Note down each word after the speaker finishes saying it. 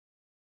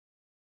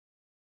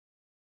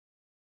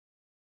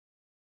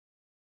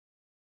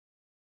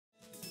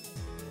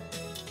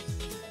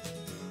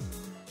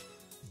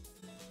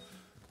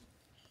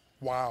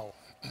Wow.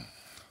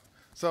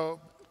 So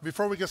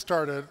before we get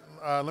started,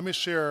 let me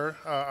share,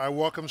 I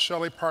welcome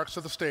Shelly Parks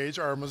to the stage,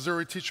 our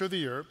Missouri Teacher of the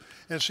Year,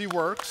 and she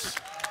works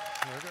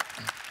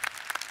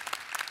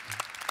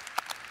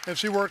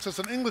as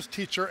an English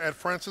teacher at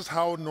Francis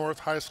Howard North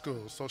High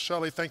School. So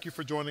Shelly, thank you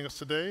for joining us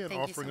today and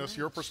offering us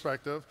your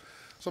perspective.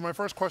 So my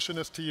first question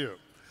is to you.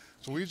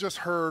 So we just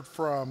heard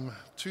from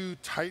two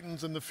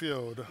titans in the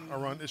field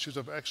around issues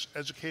of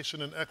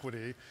education and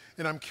equity,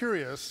 and I'm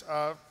curious,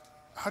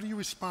 how do you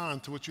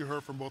respond to what you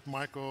heard from both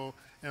Michael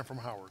and from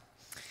Howard?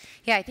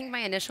 Yeah, I think my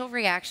initial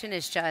reaction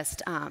is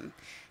just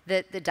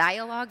the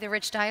dialogue, the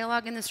rich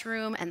dialogue in this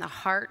room, and the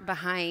heart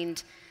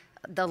behind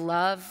the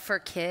love for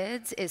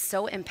kids is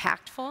so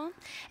impactful.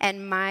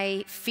 And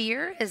my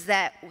fear is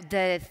that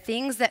the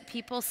things that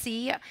people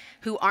see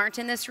who aren't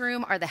in this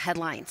room are the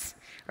headlines,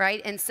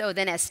 right? And so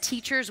then as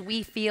teachers,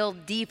 we feel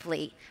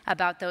deeply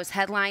about those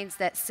headlines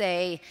that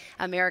say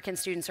American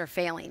students are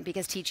failing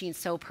because teaching is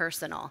so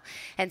personal.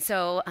 And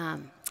so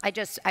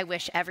I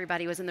wish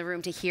everybody was in the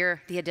room to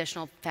hear the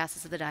additional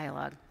facets of the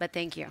dialogue. But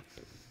thank you.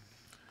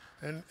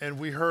 And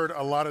we heard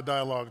a lot of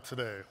dialogue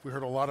today. We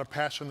heard a lot of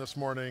passion this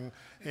morning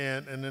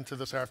and into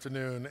this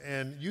afternoon.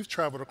 And you've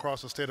traveled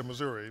across the state of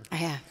Missouri. I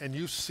have. And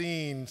you've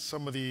seen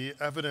some of the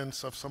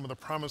evidence of some of the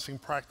promising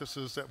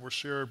practices that were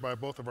shared by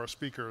both of our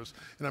speakers.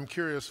 And I'm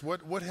curious,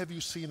 what have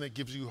you seen that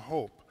gives you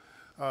hope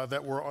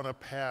that we're on a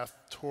path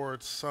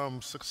towards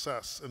some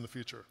success in the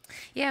future?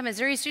 Yeah,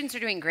 Missouri students are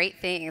doing great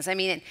things. I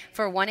mean,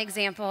 for one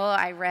example,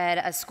 I read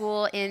a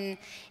school in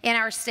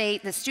our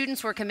state, the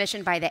students were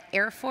commissioned by the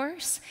Air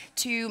Force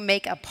to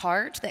make a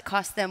part that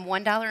cost them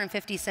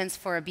 $1.50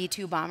 for a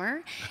B-2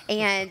 bomber,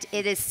 and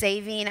it is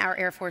saving our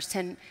Air Force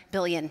 $10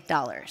 billion.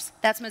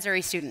 That's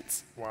Missouri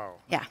students. Wow.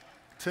 Yeah.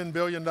 $10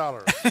 billion.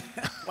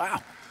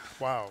 Wow.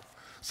 Wow.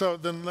 So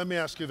then let me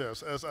ask you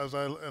this,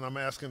 and I'm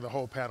asking the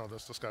whole panel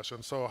this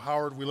discussion. So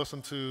Howard, we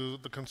listened to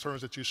the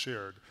concerns that you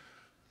shared.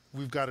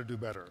 We've got to do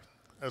better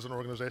as an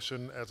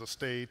organization, as a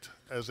state,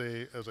 as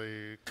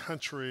a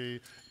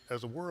country,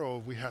 as a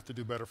world. We have to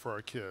do better for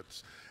our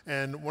kids.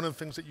 And one of the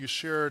things that you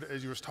shared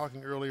as you were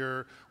talking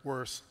earlier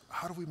was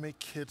how do we make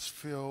kids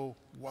feel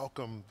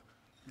welcomed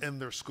in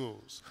their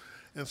schools?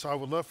 And so I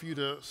would love for you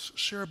to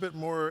share a bit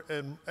more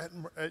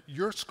at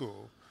your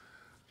school.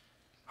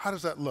 How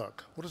does that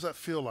look? What does that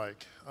feel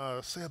like?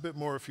 Say a bit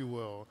more, if you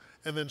will.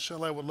 And then,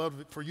 Shelly, I would love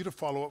for you to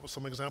follow up with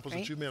some examples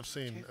that you may have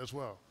seen as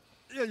well.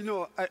 Yeah, you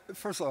know,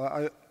 first of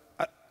all,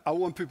 I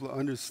want people to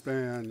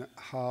understand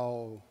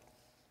how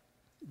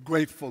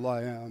grateful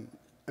I am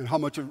and how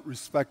much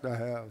respect I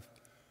have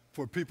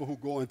for people who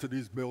go into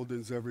these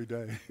buildings every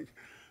day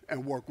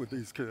and work with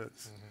these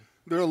kids.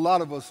 There are a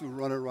lot of us who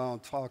run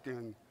around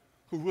talking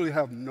who really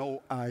have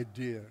no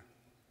idea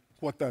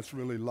what that's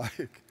really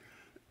like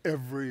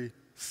every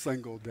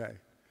single day.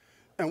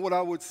 And what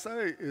I would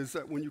say is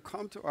that when you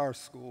come to our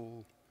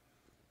school,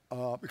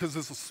 because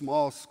it's a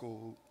small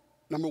school,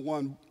 number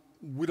one,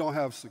 we don't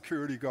have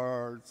security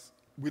guards,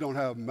 we don't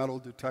have metal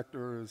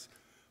detectors,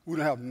 we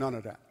don't have none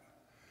of that.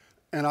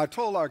 And I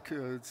told our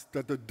kids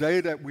that the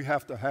day that we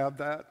have to have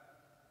that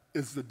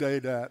is the day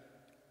that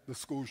the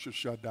school should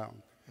shut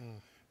down.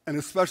 And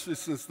especially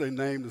since they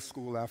named the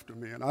school after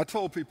me. And I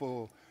told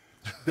people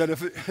that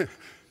if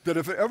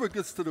it ever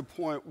gets to the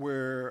point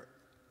where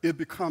it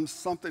becomes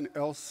something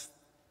else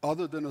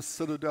other than a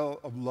citadel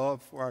of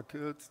love for our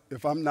kids,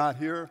 if I'm not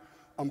here,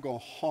 I'm going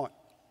to haunt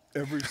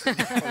every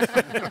single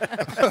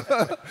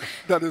person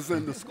that is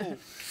in the school.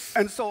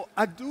 And so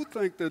I do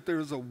think that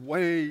there's a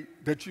way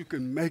that you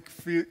can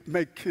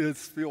make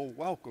kids feel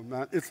welcome.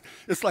 Man.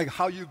 It's like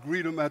how you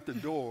greet them at the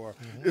door.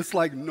 It's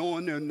like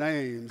knowing their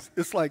names.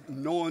 It's like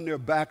knowing their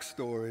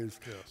backstories.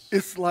 Yes.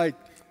 It's like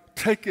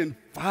taking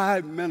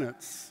 5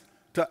 minutes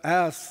to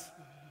ask,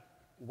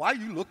 why are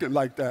you looking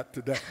like that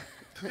today?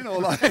 You know,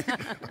 like,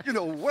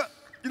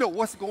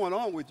 what's going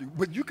on with you?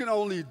 But you can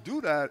only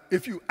do that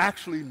if you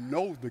actually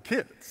know the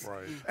kids.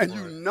 Right. And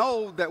you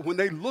know that when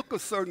they look a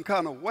certain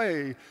kind of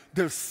way,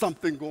 there's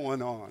something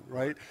going on,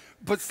 right?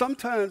 But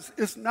sometimes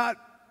it's not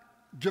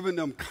giving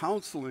them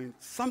counseling.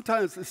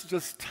 Sometimes it's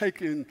just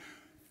taking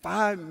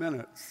 5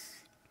 minutes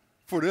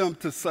for them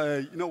to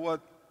say, you know what,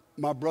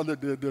 my brother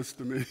did this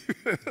to me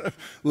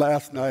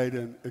last night,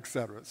 and et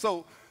cetera.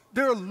 So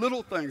there are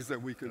little things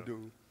that we can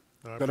do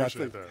that I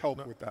think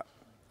help with that.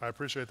 I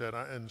appreciate that.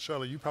 And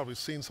Shelly, you've probably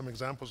seen some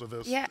examples of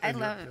this. Yeah, I'd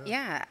love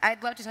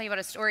to tell you about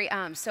a story.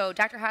 So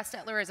Dr.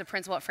 Hostetler is a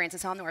principal at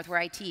Francis Hall North, where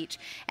I teach,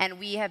 and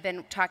we have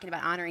been talking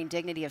about honoring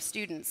dignity of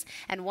students.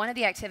 And one of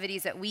the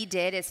activities that we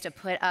did is to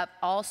put up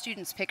all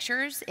students'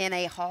 pictures in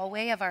a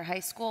hallway of our high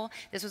school.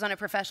 This was on a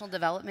professional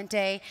development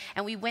day,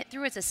 and we went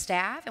through as a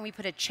staff, and we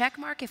put a check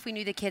mark if we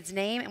knew the kid's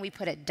name, and we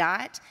put a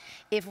dot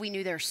if we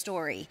knew their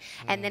story.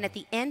 And then at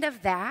the end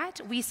of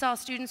that, we saw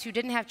students who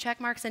didn't have check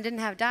marks and didn't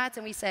have dots,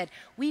 and we said,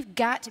 we've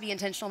got to be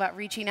intentional about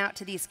reaching out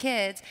to these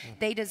kids.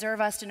 They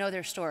deserve us to know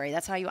their story.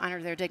 That's how you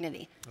honor their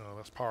dignity. Oh,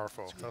 that's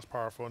powerful. That's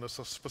powerful. And it's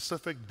a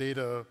specific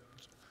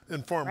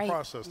data-informed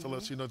process to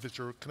let you know that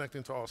you're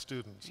connecting to all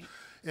students.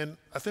 And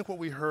I think what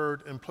we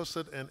heard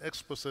implicit and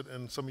explicit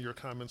in some of your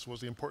comments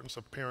was the importance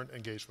of parent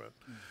engagement.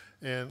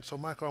 And so,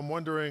 Michael, I'm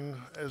wondering,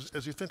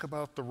 as you think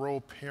about the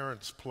role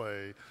parents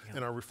play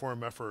in our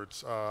reform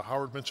efforts,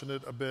 Howard mentioned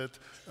it a bit,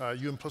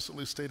 you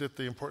implicitly stated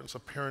the importance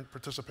of parent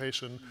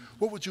participation.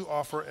 What would you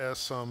offer as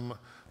some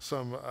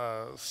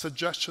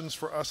suggestions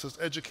for us as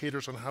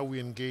educators on how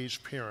we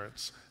engage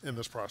parents in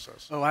this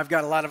process? Oh, I've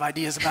got a lot of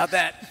ideas about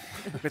that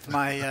with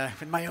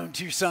my own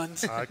two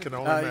sons. I can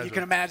only imagine. You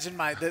can imagine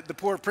the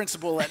poor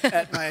principal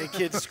at my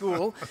kid's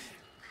school.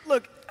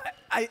 Look,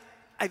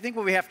 I think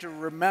what we have to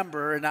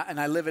remember, and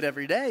I live it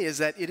every day, is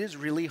that it is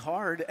really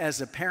hard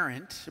as a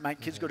parent. My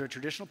kids go to a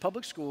traditional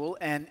public school,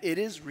 and it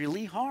is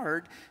really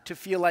hard to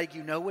feel like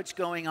you know what's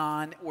going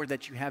on or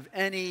that you have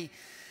any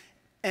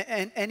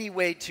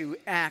way to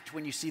act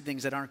when you see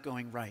things that aren't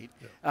going right.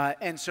 Yeah.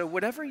 And so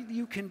whatever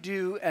you can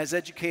do as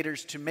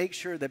educators to make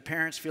sure that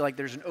parents feel like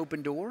there's an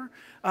open door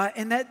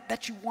and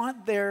that you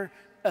want their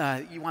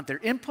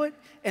input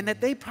and that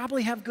they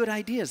probably have good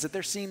ideas, that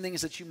they're seeing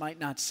things that you might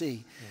not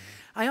see.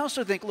 I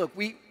also think, look,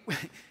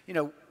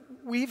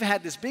 we've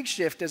had this big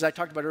shift, as I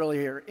talked about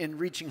earlier, in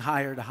reaching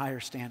higher to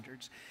higher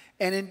standards.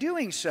 And in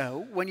doing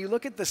so, when you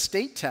look at the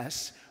state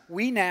tests,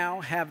 we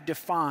now have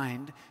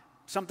defined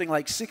something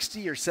like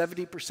 60 or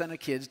 70% of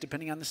kids,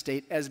 depending on the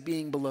state, as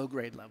being below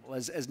grade level,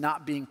 as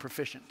not being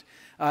proficient.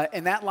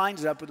 And that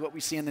lines up with what we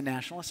see in the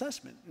national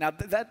assessment. Now,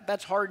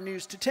 that's hard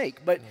news to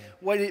take, but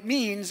what it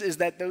means is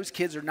that those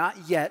kids are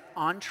not yet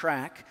on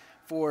track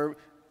for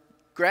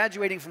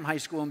graduating from high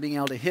school and being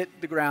able to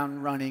hit the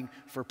ground running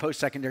for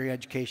post-secondary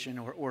education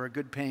or a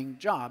good paying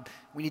job.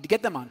 We need to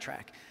get them on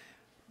track.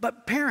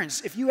 But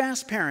parents, if you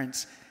ask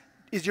parents,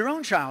 is your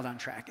own child on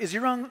track? Is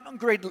your own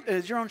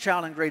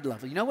child on grade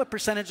level? You know what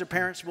percentage of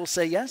parents will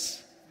say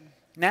yes?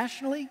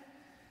 Nationally?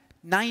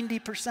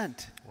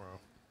 90%. Wow.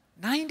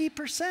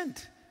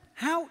 90%.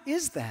 How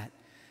is that?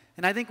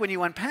 And I think when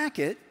you unpack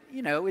it,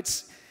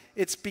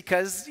 it's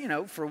because,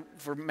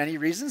 for many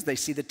reasons, they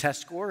see the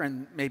test score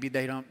and maybe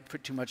they don't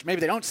put too much,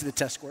 maybe they don't see the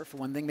test score for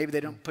one thing, maybe they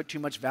don't put too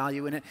much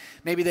value in it.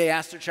 Maybe they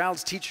ask their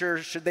child's teacher,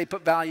 should they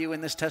put value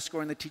in this test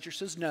score? And the teacher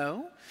says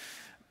no.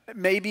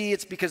 Maybe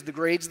it's because the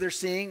grades they're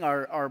seeing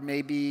are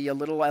maybe a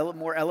little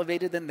more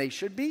elevated than they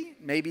should be.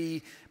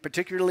 Maybe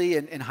particularly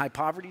in high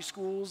poverty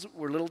schools,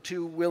 we're a little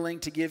too willing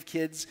to give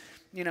kids,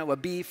 a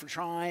B for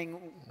trying.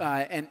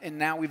 And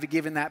now we've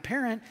given that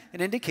parent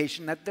an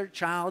indication that their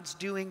child's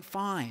doing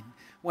fine.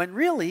 When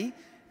really,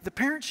 the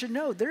parents should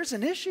know there's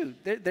an issue.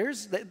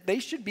 They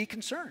should be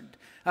concerned.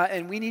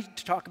 And we need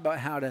to talk about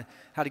how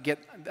to get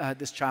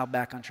this child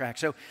back on track.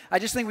 So I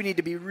just think we need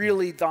to be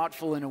really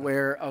thoughtful and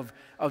aware of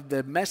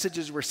the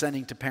messages we're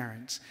sending to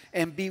parents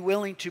and be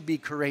willing to be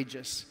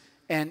courageous.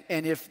 And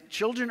if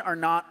children are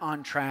not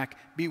on track,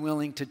 be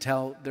willing to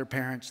tell their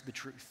parents the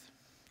truth.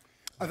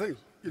 I think,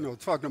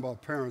 talking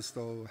about parents,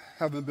 though,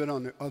 having been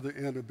on the other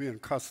end of being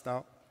cussed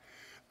out,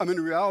 I mean,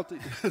 the reality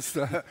is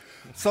that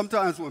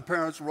sometimes when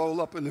parents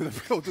roll up into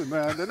the building,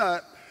 man, they're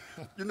not,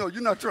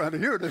 you're not trying to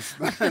hear this,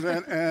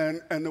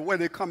 man, and the way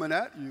they're coming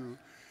at you.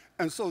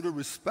 And so the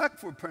respect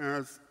for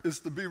parents is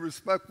to be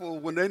respectful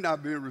when they're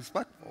not being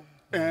respectful.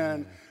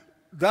 And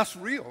that's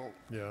real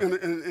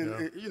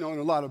in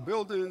a lot of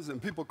buildings,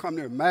 and people come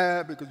there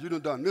mad because you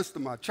done this to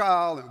my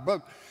child.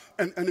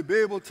 And to be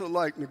able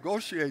to,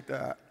 negotiate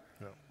that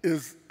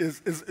is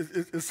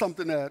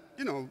something that,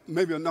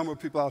 maybe a number of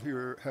people out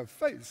here have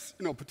faced,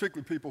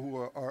 particularly people who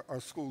are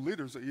school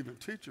leaders or even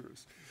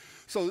teachers.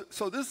 So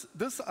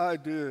this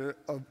idea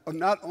of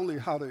not only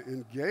how to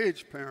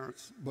engage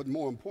parents, but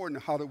more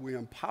important, how do we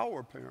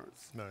empower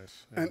parents?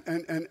 Nice.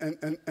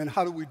 Yeah. And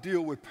how do we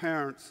deal with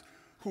parents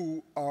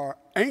who are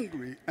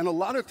angry? And a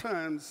lot of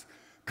times,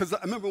 because I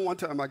remember one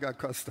time I got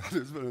cussed out,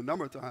 there's been a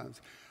number of times,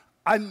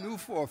 I knew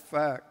for a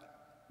fact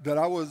that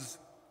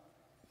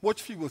what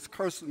she was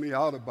cursing me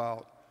out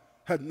about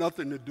had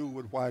nothing to do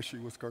with why she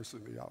was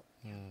cursing me out.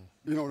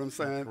 You know what I'm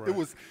saying? Right.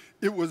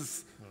 It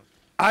was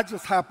I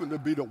just happened to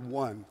be the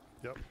one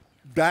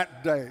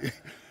that day.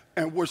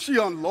 And what she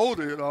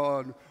unloaded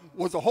on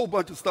was a whole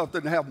bunch of stuff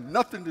that didn't have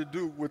nothing to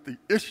do with the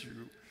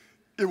issue.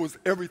 It was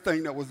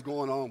everything that was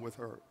going on with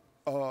her.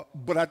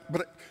 But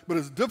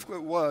as difficult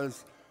it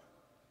was,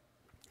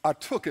 I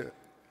took it,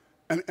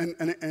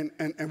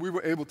 and we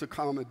were able to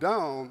calm it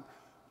down.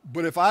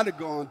 But if I'd have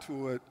gone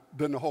to it,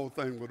 then the whole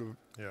thing would have,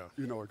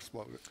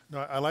 exploded.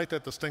 No, I like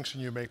that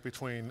distinction you make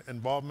between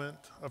involvement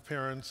of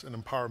parents and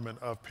empowerment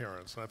of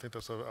parents, and I think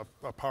that's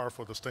a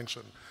powerful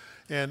distinction.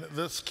 And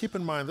keep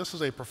in mind, this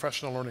is a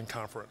professional learning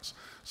conference.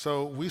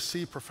 So we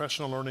see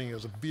professional learning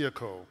as a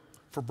vehicle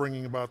for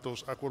bringing about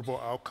those equitable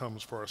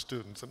outcomes for our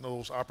students and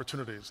those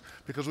opportunities.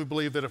 Because we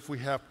believe that if we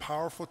have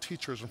powerful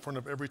teachers in front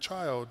of every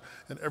child,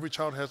 and every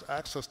child has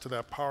access to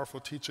that powerful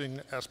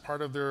teaching as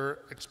part of their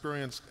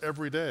experience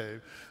every day,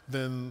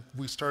 then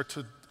we start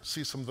to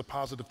see some of the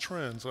positive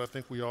trends that I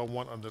think we all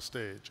want on this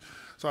stage.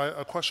 So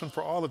a question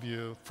for all of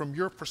you, from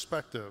your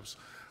perspectives,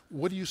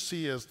 what do you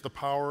see as the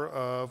power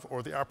of,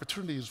 or the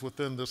opportunities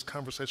within this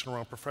conversation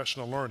around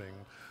professional learning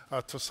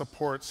to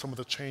support some of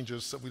the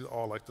changes that we'd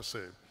all like to see?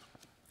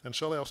 And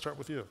Shelly, I'll start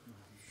with you.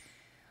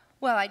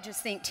 Well, I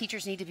just think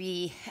teachers need to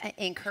be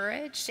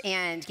encouraged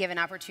and given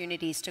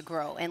opportunities to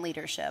grow in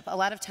leadership. A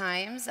lot of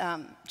times,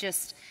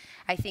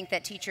 I think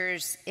that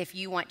teachers, if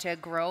you want to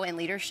grow in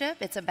leadership,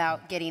 it's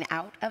about getting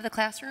out of the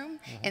classroom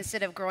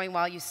instead of growing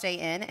while you stay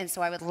in. And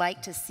so I would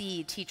like to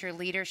see teacher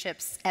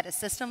leaderships at a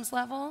systems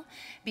level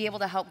be able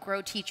to help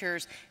grow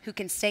teachers who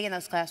can stay in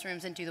those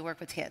classrooms and do the work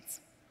with kids.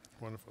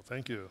 Wonderful.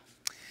 Thank you.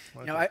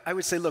 You know, I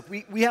would say, look,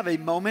 we have a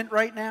moment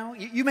right now.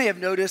 You may have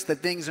noticed that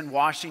things in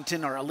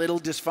Washington are a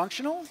little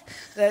dysfunctional.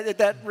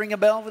 That ring a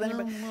bell with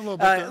anybody?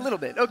 A little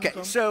bit. Okay.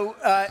 So,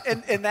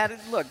 and that,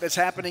 look, that's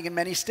happening in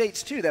many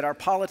states too, that our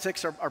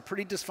politics are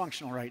pretty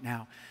dysfunctional right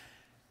now.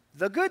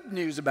 The good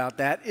news about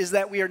that is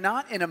that we are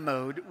not in a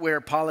mode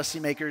where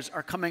policymakers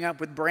are coming up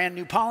with brand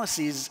new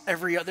policies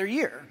every other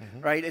year,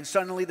 right? And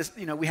suddenly,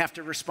 we have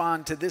to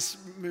respond to this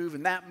move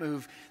and that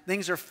move.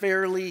 Things are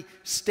fairly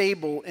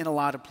stable in a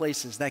lot of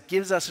places. That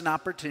gives us an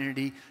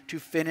opportunity to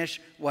finish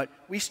what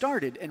we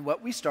started. And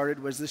what we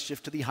started was this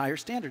shift to the higher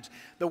standards.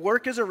 The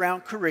work is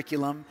around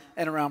curriculum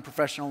and around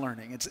professional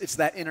learning. It's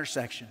that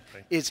intersection.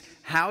 It's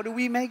how do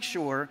we make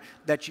sure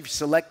that you've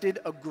selected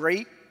a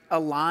great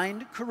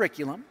aligned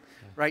curriculum,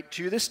 right,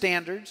 to the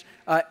standards,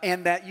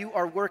 and that you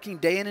are working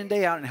day in and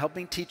day out and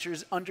helping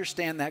teachers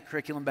understand that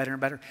curriculum better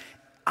and better.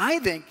 I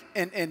think,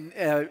 and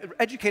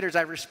educators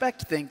I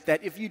respect think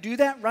that if you do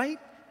that right,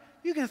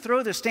 you can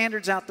throw the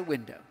standards out the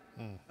window.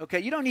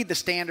 Okay, you don't need the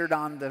standard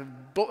on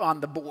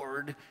the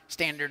board,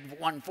 standard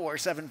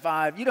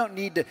 1475. You don't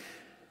need to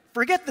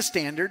forget the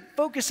standard.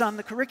 Focus on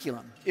the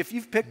curriculum. If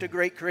you've picked a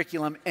great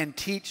curriculum and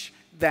teach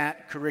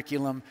that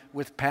curriculum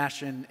with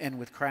passion and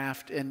with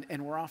craft, and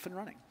we're off and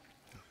running.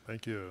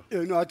 Thank you.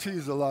 You know, I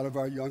tease a lot of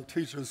our young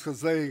teachers because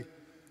they,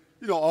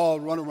 all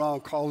run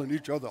around calling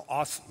each other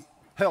awesome.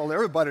 Hell,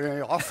 everybody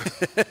ain't awesome.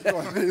 You know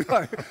what I mean?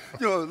 Like,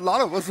 a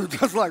lot of us are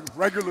just like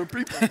regular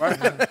people,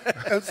 right?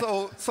 And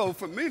so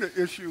for me, the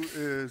issue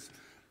is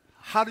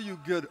how do you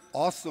get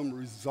awesome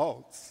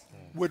results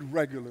with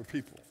regular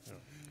people?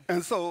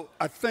 And so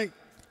I think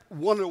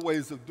one of the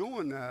ways of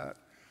doing that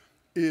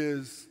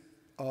is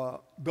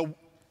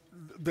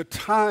the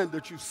time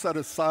that you set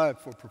aside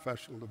for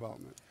professional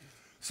development.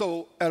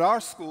 So at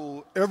our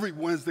school, every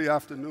Wednesday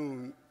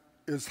afternoon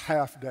is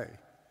half day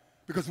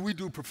because we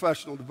do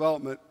professional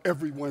development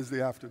every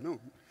Wednesday afternoon.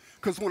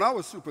 Because when I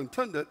was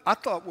superintendent, I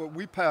thought what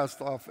we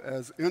passed off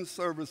as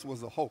in-service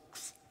was a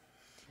hoax.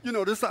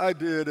 This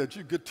idea that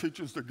you get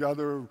teachers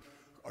together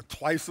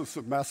twice a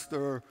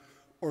semester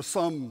or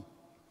some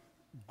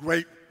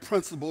great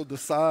principal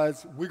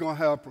decides we're going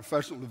to have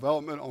professional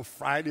development on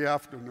Friday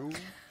afternoon.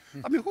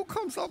 I mean, who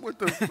comes up with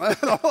this, man?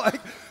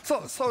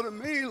 So to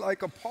me,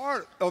 like a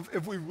part of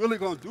if we're really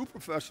going to do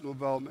professional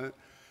development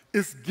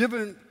is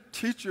giving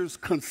teachers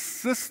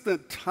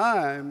consistent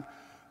time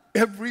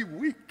every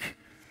week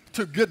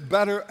to get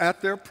better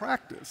at their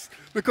practice.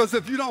 Because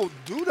if you don't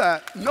do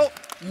that,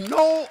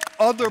 no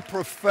other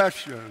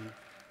profession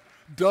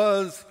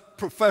does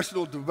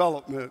professional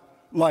development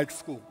like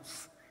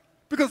schools.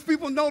 Because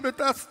people know that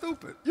that's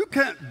stupid. You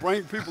can't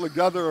bring people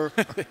together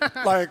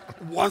like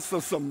once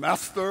a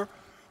semester.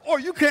 Or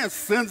you can't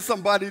send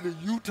somebody to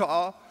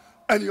Utah,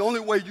 and the only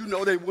way you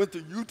know they went to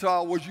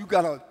Utah was you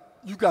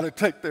gotta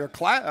take their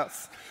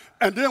class.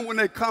 And then when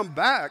they come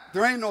back,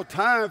 there ain't no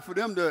time for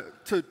them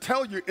to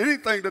tell you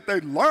anything that they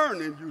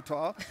learned in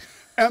Utah.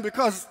 And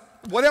because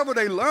whatever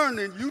they learned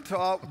in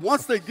Utah,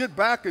 once they get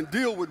back and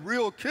deal with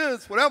real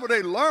kids, whatever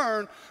they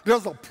learn,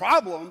 there's a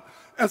problem.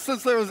 And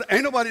since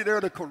ain't nobody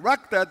there to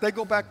correct that, they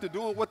go back to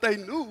doing what they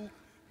knew,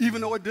 even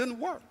though it didn't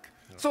work.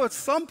 So at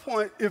some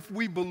point, if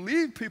we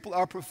believe people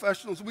are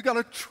professionals, we got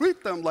to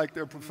treat them like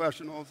they're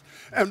professionals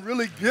and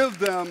really give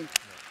them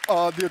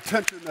the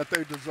attention that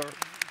they deserve.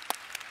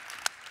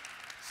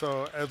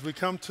 So as we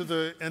come to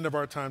the end of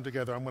our time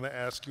together, I'm going to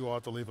ask you all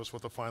to leave us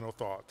with a final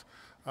thought,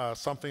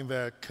 something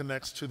that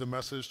connects to the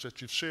message that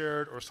you've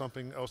shared or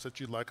something else that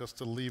you'd like us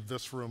to leave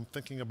this room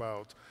thinking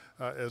about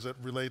as it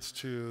relates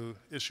to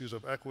issues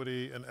of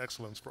equity and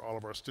excellence for all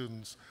of our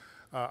students.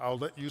 I'll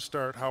let you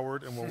start,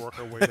 Howard, and we'll work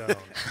our way down.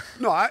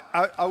 No,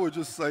 I would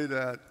just say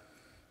that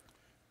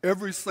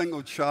every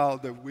single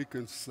child that we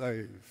can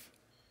save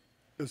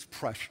is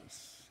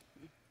precious.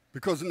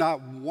 Because not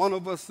one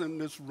of us in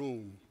this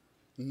room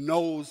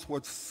knows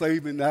what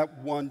saving that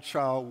one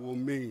child will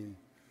mean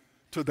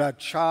to that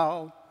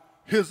child,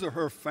 his or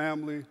her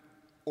family,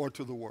 or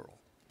to the world.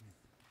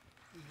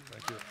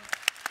 Thank you.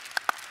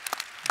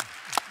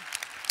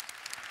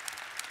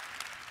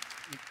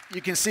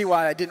 You can see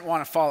why I didn't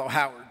want to follow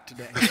Howard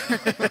today.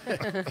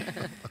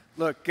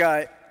 Look,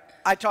 I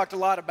talked a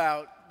lot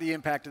about the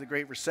impact of the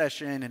Great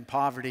Recession and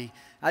poverty.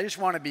 I just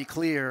want to be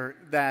clear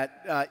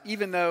that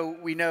even though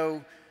we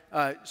know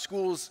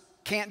schools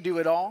can't do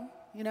it all,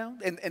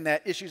 and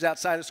that issues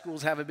outside of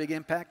schools have a big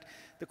impact,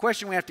 the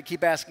question we have to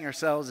keep asking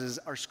ourselves is,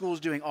 are schools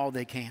doing all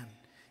they can?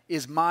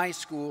 Is my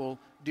school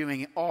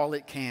doing all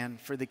it can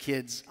for the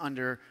kids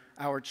under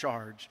our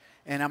charge?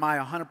 And am I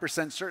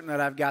 100% certain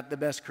that I've got the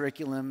best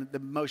curriculum, the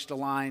most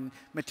aligned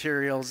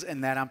materials,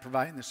 and that I'm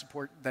providing the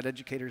support that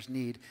educators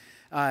need?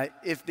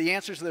 If the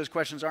answers to those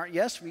questions aren't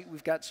yes,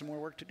 we've got some more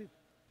work to do.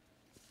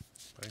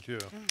 Thank you.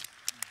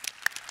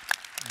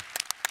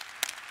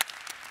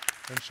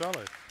 And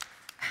Shelly.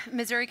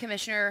 Missouri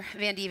Commissioner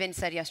Van Deven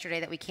said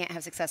yesterday that we can't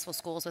have successful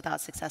schools without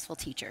successful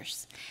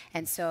teachers.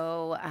 And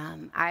so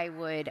I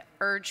would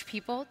urge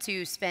people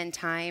to spend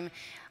time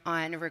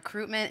on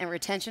recruitment and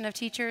retention of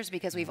teachers,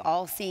 because we've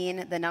all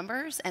seen the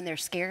numbers and they're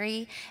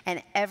scary.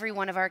 And every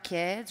one of our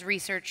kids,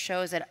 research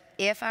shows that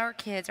if our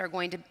kids are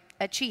going to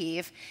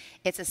achieve,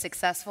 it's a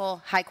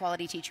successful,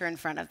 high-quality teacher in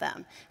front of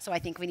them. So I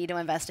think we need to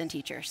invest in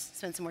teachers.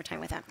 Spend some more time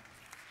with them.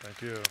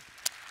 Thank you.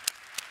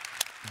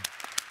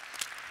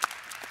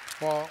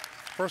 Well,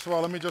 first of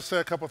all, let me just say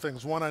a couple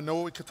things. One, I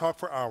know we could talk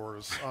for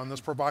hours on this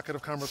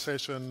provocative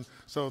conversation,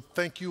 so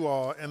thank you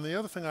all. And the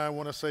other thing I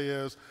want to say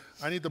is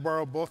I need to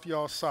borrow both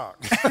y'all's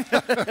socks.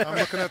 I'm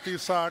looking at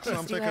these socks, and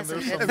I'm thinking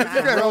there's some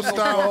real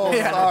style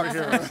over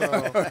here.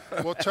 So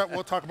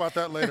we'll talk about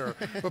that later.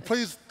 But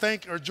please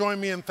join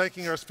me in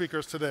thanking our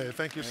speakers today.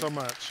 Thank you so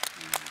much.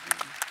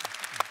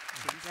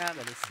 Good job.